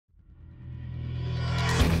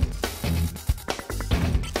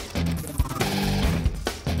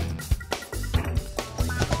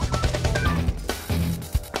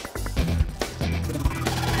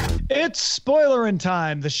It's Spoilerin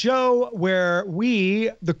time, the show where we,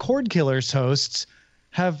 the Cordkillers hosts,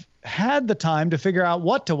 have had the time to figure out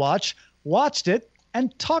what to watch, watched it,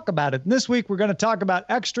 and talk about it. And this week, we're going to talk about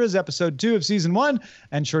Extras, Episode 2 of Season 1,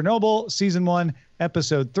 and Chernobyl, Season 1,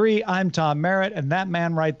 Episode 3. I'm Tom Merritt, and that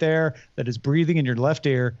man right there that is breathing in your left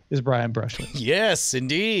ear is Brian Brushwood. Yes,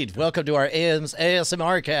 indeed. Welcome to our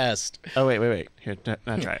ASMR cast. Oh, wait. Here,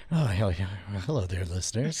 now try it. Oh, hell yeah. Hello there,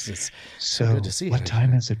 listeners. It's so good to see you. What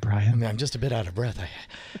time is it, Brian? I'm just a bit out of breath.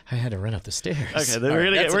 I had to run up the stairs. Okay, then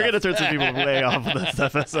we're gonna turn some people way off of this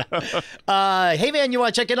episode. Hey, man, you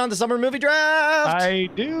want to check in on the summer movie draft? I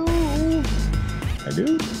do.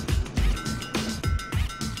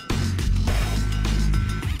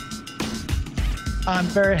 I'm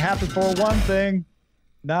very happy for one thing,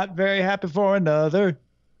 not very happy for another.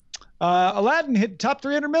 Aladdin hit top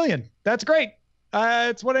 300 million. That's great.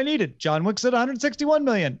 It's what I needed. John Wick's at 161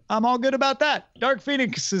 million. I'm all good about that. Dark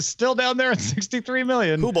Phoenix is still down there at 63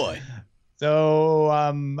 million. Oh boy. So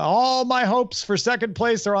all my hopes for second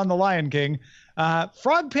place are on The Lion King.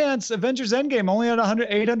 Frog Pants Avengers Endgame only at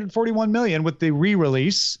 841 million with the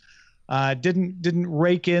re-release. Didn't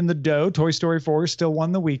rake in the dough. Toy Story 4 still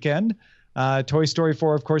won the weekend. Toy Story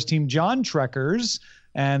 4, of course, Team John Trekkers,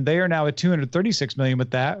 and they are now at 236 million with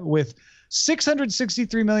that, with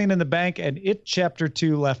 663 million in the bank, and It Chapter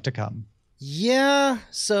 2 left to come. Yeah,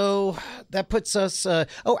 so that puts us.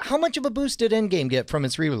 How much of a boost did Endgame get from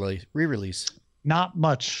its re-release? Not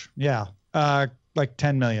much. Yeah, like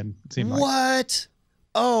 10 million. It seemed like. What?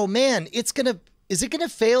 Oh man, is it gonna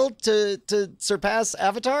fail to surpass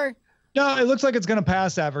Avatar? No, it looks like it's going to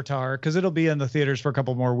pass Avatar because it'll be in the theaters for a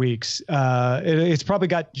couple more weeks. It's probably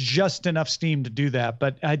got just enough steam to do that,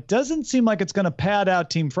 but it doesn't seem like it's going to pad out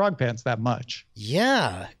Team Frog Pants that much.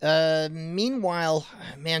 Yeah. Meanwhile,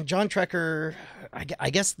 man, John Trekker, I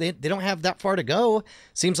guess they don't have that far to go.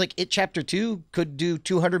 Seems like It Chapter 2 could do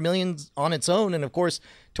 200 million on its own, and of course,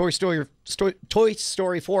 Toy Story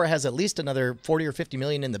 4 has at least another 40 or 50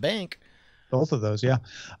 million in the bank. Both of those, yeah.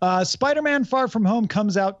 Spider-Man Far From Home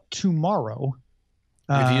comes out tomorrow.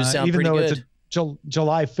 Reviews sound even pretty though good. It's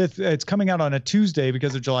July 5th. It's coming out on a Tuesday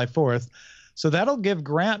because of July 4th. So that'll give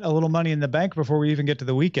Grant a little money in the bank before we even get to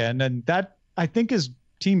the weekend. And that, I think, is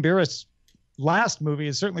Team Beerust's last movie,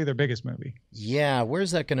 is certainly their biggest movie. Yeah,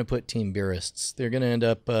 where's that going to put Team Beerists? They're going to end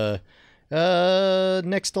up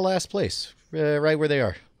next to last place, right where they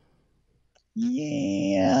are.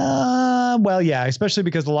 Yeah, well, yeah, especially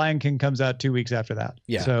because The Lion King comes out 2 weeks after that.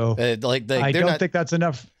 Yeah, so I don't think that's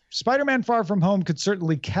enough. Spider-Man Far From Home could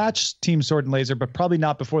certainly catch Team Sword and Laser, but probably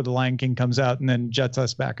not before The Lion King comes out and then jets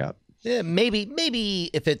us back up. Yeah, maybe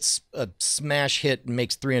if it's a smash hit and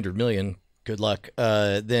makes 300 million, good luck.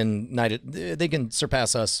 Then they can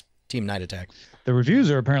surpass us, Team Night Attack. The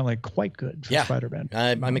reviews are apparently quite good for Spider-Man.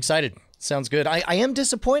 I'm excited. Sounds good. I am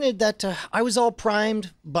disappointed that I was all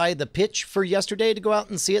primed by the pitch for yesterday to go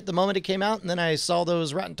out and see it the moment it came out, and then I saw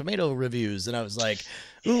those Rotten Tomato reviews, and I was like,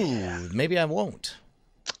 ooh, maybe I won't.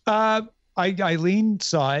 Eileen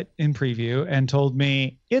saw it in preview and told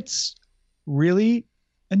me it's really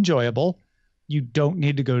enjoyable. You don't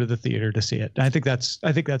need to go to the theater to see it. And I think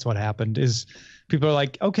that's what happened. Is people are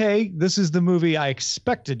like, okay, this is the movie I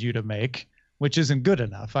expected you to make, which isn't good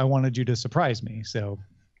enough. I wanted you to surprise me. So,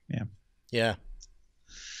 yeah. Yeah.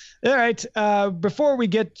 All right. Before we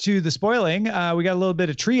get to the spoiling, we got a little bit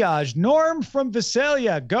of triage. Norm from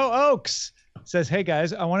Visalia, go Oaks, says, hey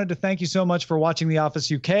guys, I wanted to thank you so much for watching The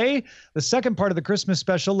Office UK. The second part of the Christmas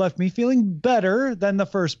special left me feeling better than the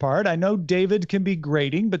first part. I know David can be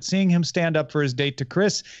grating, but seeing him stand up for his date to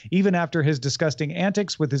Chris, even after his disgusting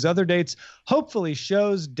antics with his other dates, hopefully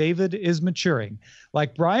shows David is maturing.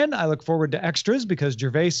 Like Brian, I look forward to Extras because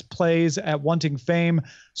Gervais plays at Wanting Fame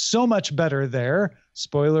so much better there.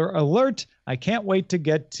 Spoiler alert. I can't wait to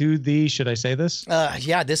get to the, should I say this?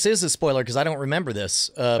 Yeah, this is a spoiler because I don't remember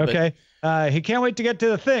this. Okay. He can't wait to get to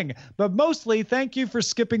the thing. But mostly, thank you for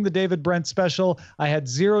skipping the David Brent special. I had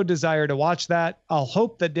zero desire to watch that. I'll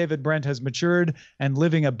hope that David Brent has matured and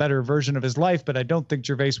living a better version of his life, but I don't think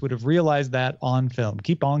Gervais would have realized that on film.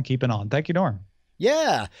 Keep on keeping on. Thank you, Norm.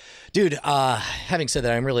 Yeah, dude, having said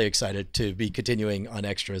that, I'm really excited to be continuing on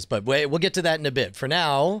Extras, but we'll get to that in a bit. For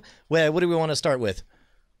now, what do we want to start with?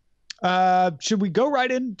 Should we go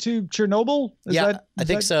right into Chernobyl? I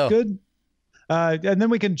think so. Good. And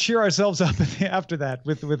then we can cheer ourselves up after that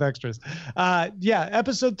with Extras. Yeah,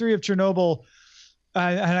 episode 3 of Chernobyl.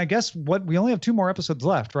 And I guess we only have 2 more episodes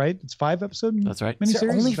left, right? It's 5 episodes. That's right. Is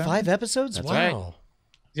there only 5 episodes? That's wow.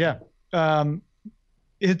 right. Yeah.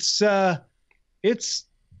 It's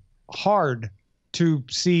hard to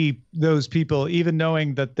see those people, even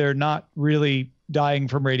knowing that they're not really dying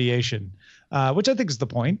from radiation, which I think is the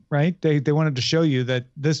point, right? They wanted to show you that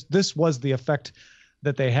this was the effect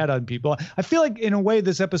that they had on people. I feel like in a way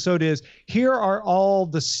this episode is, here are all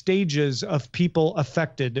the stages of people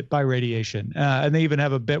affected by radiation. And they even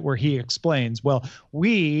have a bit where he explains, well,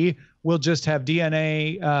 we will just have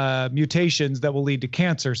DNA mutations that will lead to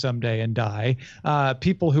cancer someday and die.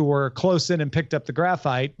 People who were close in and picked up the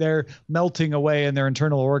graphite, they're melting away and their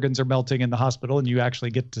internal organs are melting in the hospital, and you actually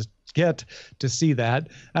get to see that.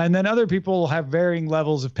 And then other people have varying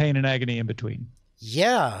levels of pain and agony in between.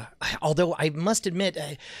 Yeah, although I must admit,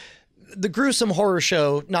 the gruesome horror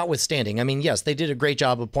show notwithstanding, I mean, yes, they did a great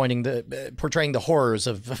job of portraying the horrors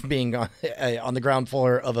of being on the ground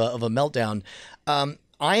floor of a meltdown.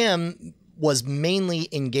 Was mainly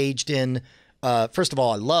engaged in, first of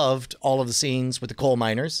all, I loved all of the scenes with the coal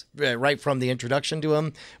miners, right from the introduction to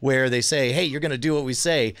them, where they say, hey, you're going to do what we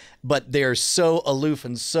say, but they're so aloof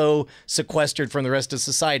and so sequestered from the rest of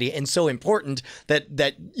society, and so important that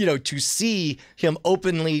to see him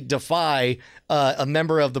openly defy a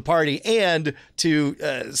member of the party and to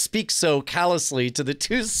speak so callously to the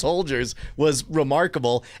two soldiers was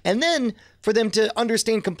remarkable. And then for them to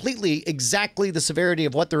understand completely exactly the severity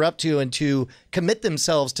of what they're up to and to commit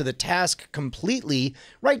themselves to the task completely,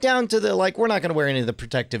 right down to the, like, we're not going to wear any of the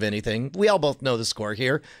protective anything. We all both know the score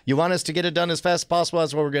here. You want us to get it done as fast as possible,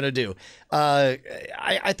 that's what we're going to do.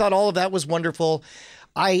 I thought all of that was wonderful.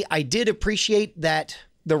 I did appreciate that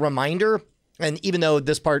the reminder, and even though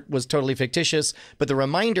this part was totally fictitious, but the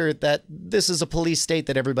reminder that this is a police state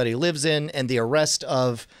that everybody lives in, and the arrest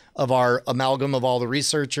of our amalgam of all the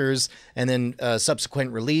researchers and then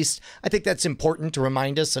subsequent release. I think that's important to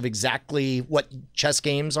remind us of exactly what chess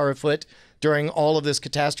games are afoot during all of this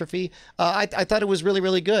catastrophe. I thought it was really,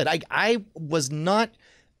 really good. I was not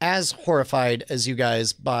as horrified as you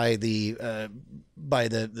guys by the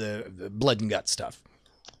blood and gut stuff.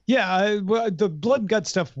 Yeah, the blood gut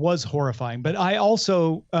stuff was horrifying, but I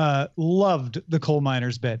also loved the coal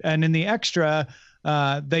miners bit. And in the extra,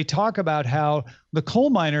 they talk about how the coal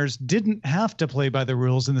miners didn't have to play by the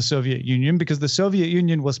rules in the Soviet Union because the Soviet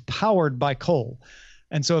Union was powered by coal.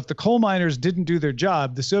 And so if the coal miners didn't do their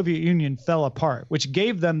job, the Soviet Union fell apart, which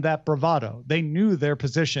gave them that bravado. They knew their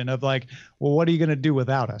position of like, well, what are you going to do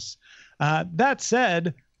without us? That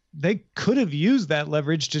said, they could have used that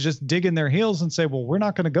leverage to just dig in their heels and say, well, we're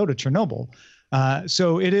not going to go to Chernobyl.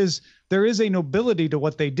 So there is a nobility to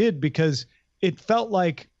what they did, because it felt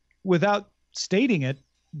like, without stating it,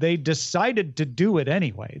 they decided to do it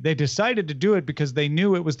anyway. They decided to do it because they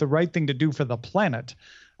knew it was the right thing to do for the planet.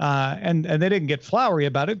 And they didn't get flowery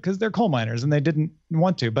about it because they're coal miners and they didn't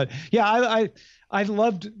want to. But yeah, I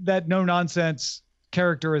loved that no nonsense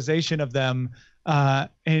characterization of them.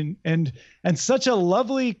 And such a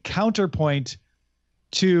lovely counterpoint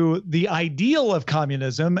to the ideal of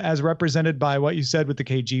communism as represented by what you said with the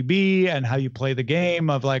KGB and how you play the game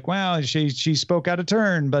of like, well, she spoke out of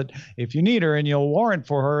turn, but if you need her and you'll warrant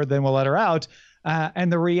for her, then we'll let her out.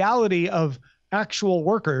 And the reality of actual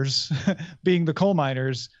workers being the coal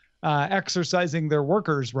miners, exercising their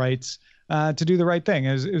workers' rights to do the right thing.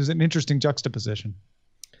 It was an interesting juxtaposition.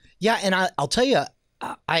 Yeah, and I'll tell you,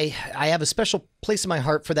 I have a special place in my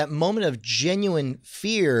heart for that moment of genuine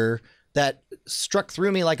fear that struck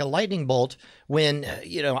through me like a lightning bolt when,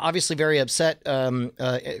 obviously very upset.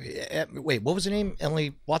 Wait, what was her name?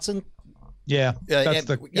 Emily Watson? Yeah.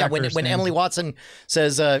 When Emily Watson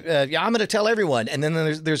says, I'm going to tell everyone. And then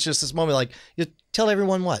there's just this moment like, you tell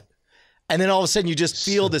everyone what? And then all of a sudden you just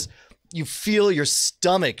feel this, you feel your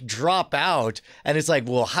stomach drop out. And it's like,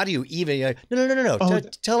 well, how do you even, no.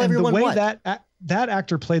 Tell everyone what? The way that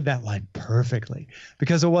actor played that line perfectly,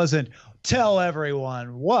 because it wasn't tell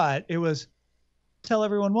everyone what, it was tell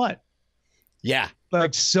everyone what. Yeah.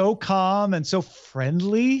 Like so calm and so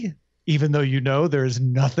friendly, even though there's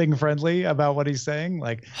nothing friendly about what he's saying,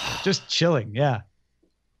 like just chilling. Yeah.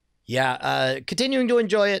 Yeah. Continuing to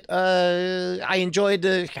enjoy it. I enjoyed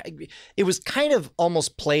it was kind of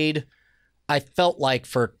almost played, I felt like,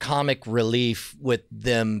 for comic relief with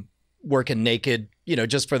them working naked,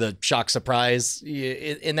 just for the shock surprise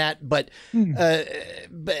in that. But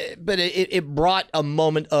it brought a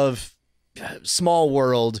moment of small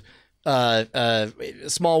world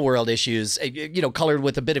issues, colored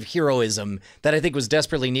with a bit of heroism that I think was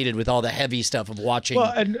desperately needed with all the heavy stuff of watching.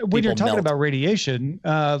 Well, and when you're talking about radiation,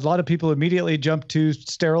 a lot of people immediately jump to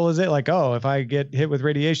sterilization. Like, oh, if I get hit with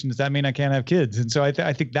radiation, does that mean I can't have kids? And so I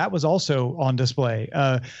think that was also on display.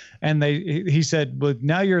 And he said, well,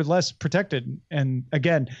 now you're less protected. And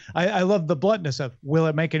again, I love the bluntness of, will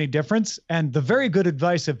it make any difference? And the very good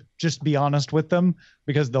advice of just be honest with them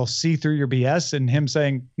because they'll see through your BS, and him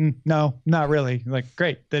saying, no, not really. Like,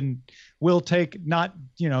 great. Then we'll take not,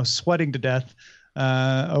 sweating to death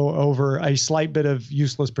over a slight bit of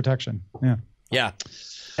useless protection. Yeah. Yeah.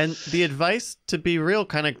 And the advice to be real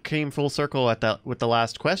kind of came full circle with the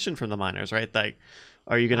last question from the miners, right? Like,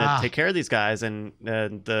 are you going to take care of these guys? And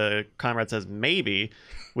the comrade says, maybe,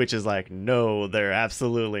 which is like, no, they're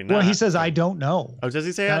absolutely not. Well, he says, I don't know. Oh, does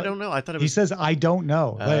he say, I don't know? I thought it was... He says, I don't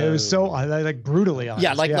know. It was so like brutally honest.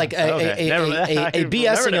 Yeah, like a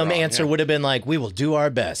BSing him answer would have been like, we will do our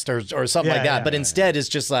best or something like that. But instead, it's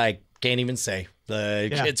just like, can't even say.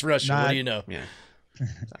 It's Russia. What do you know? Yeah.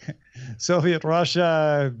 Soviet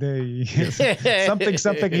Russia,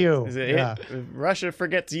 something you. Yeah. Russia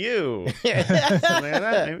forgets you. Something like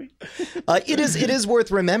that, maybe. It is worth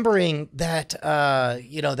remembering that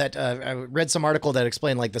I read some article that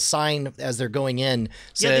explained like the sign as they're going in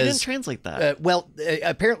says, they didn't translate that.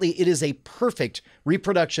 Apparently it is a perfect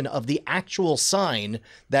reproduction of the actual sign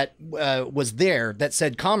that was there that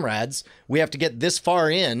said, comrades, we have to get this far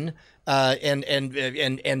in. And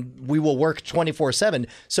we will work 24/7.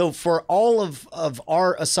 So for all of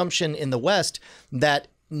our assumption in the West that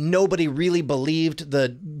nobody really believed the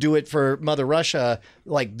do it for Mother Russia,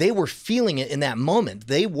 like they were feeling it in that moment.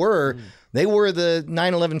 They were the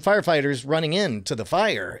 9/11 firefighters running into the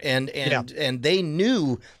fire, and they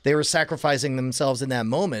knew they were sacrificing themselves in that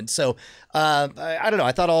moment. So I don't know.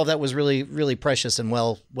 I thought all of that was really, really precious and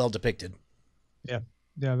well depicted. Yeah,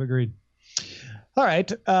 I've agreed. All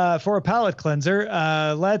right, for a palate cleanser,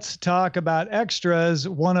 let's talk about Extras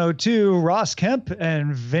 102, Ross Kemp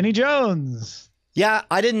and Vinnie Jones. Yeah,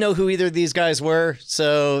 I didn't know who either of these guys were,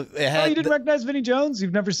 so... you didn't recognize Vinnie Jones?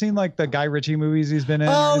 You've never seen, like, the Guy Ritchie movies he's been in?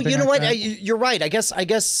 Oh, you know what? You're right. I guess,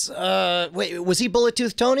 wait, was he Bullet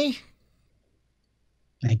Tooth Tony?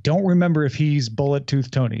 I don't remember if he's Bullet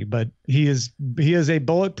Tooth Tony, but he is a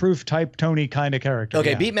bulletproof type Tony kind of character.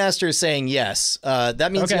 Okay, yeah. Beatmaster is saying yes.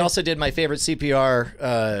 That means he also did my favorite CPR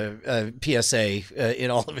PSA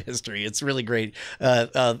in all of history. It's really great.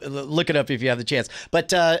 Look it up if you have the chance.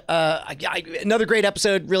 But another great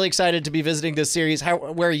episode. Really excited to be visiting this series.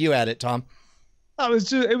 Where are you at it, Tom? Oh,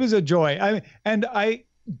 it was a joy. I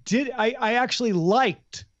actually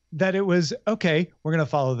liked that it was, okay, we're going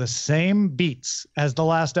to follow the same beats as the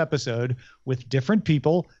last episode with different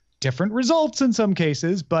people, different results in some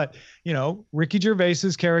cases. But, Ricky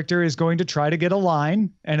Gervais's character is going to try to get a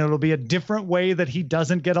line, and it'll be a different way that he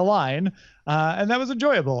doesn't get a line. And that was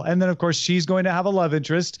enjoyable. And then, of course, she's going to have a love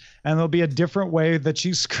interest, and there'll be a different way that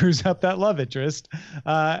she screws up that love interest.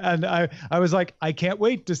 And I was like, I can't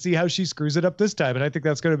wait to see how she screws it up this time. And I think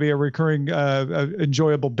that's going to be a recurring,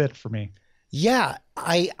 enjoyable bit for me. Yeah,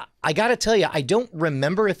 I got to tell you, I don't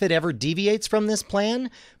remember if it ever deviates from this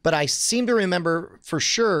plan, but I seem to remember for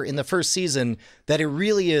sure in the first season that it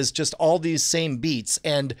really is just all these same beats.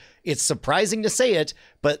 And it's surprising to say it,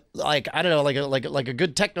 but like, I don't know, like a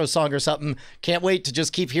good techno song or something. Can't wait to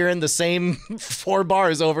just keep hearing the same 4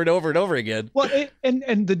 bars over and over and over again. Well,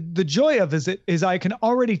 and the joy of it is I can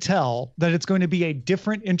already tell that it's going to be a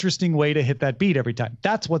different, interesting way to hit that beat every time.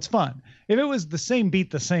 That's what's fun. If it was the same beat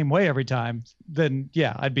the same way every time, then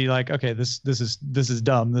yeah, I'd be like, okay, this is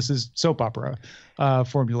dumb. This is soap opera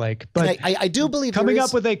formulaic. But I do believe coming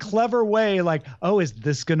up with a clever way, like, oh, is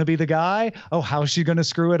this going to be the guy? Oh, how's she going to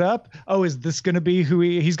screw it up? Oh, is this going to be who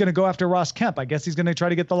he's going to go after Ross Kemp? I guess he's going to try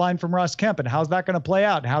to get the line from Ross Kemp. And how's that going to play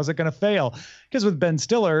out? How's it going to fail? Because with Ben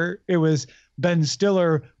Stiller, it was Ben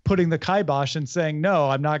Stiller putting the kibosh and saying, no,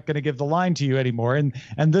 I'm not going to give the line to you anymore. And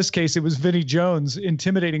this case, it was Vinnie Jones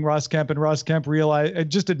intimidating Ross Kemp, and Ross Kemp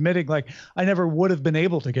just admitting, like, I never would have been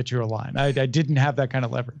able to get you a line. I didn't have that kind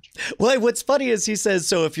of leverage. Well, what's funny is he says,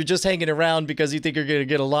 so if you're just hanging around because you think you're going to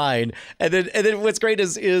get a line, and then what's great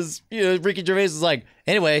is Ricky Gervais is like,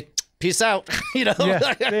 anyway, peace out. Yeah.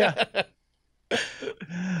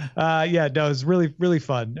 No, it was really, really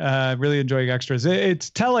fun. Really enjoying Extras. It's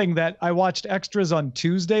telling that I watched Extras on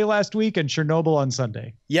Tuesday last week and Chernobyl on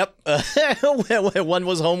Sunday. Yep. One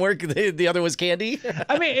was homework. The other was candy.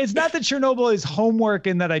 I mean, it's not that Chernobyl is homework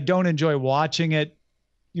in that I don't enjoy watching it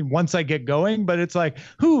once I get going, but it's like,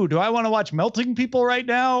 who do I want to watch melting people right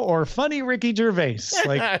now or funny Ricky Gervais?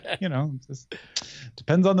 Like, just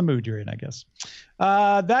depends on the mood you're in, I guess.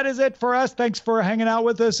 That is it for us. Thanks for hanging out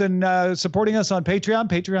with us and supporting us on Patreon.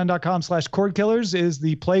 Patreon.com/Cordkillers is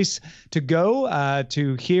the place to go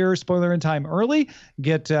to hear Spoiler in Time early,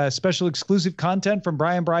 get special exclusive content from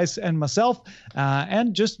Brian, Bryce, and myself,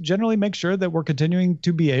 and just generally make sure that we're continuing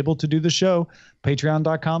to be able to do the show.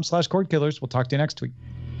 Patreon.com/Cordkillers. We'll talk to you next week.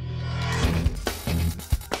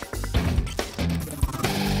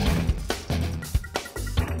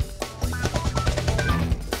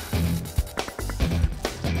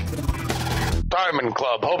 Diamond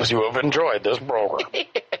Club hopes you have enjoyed this program.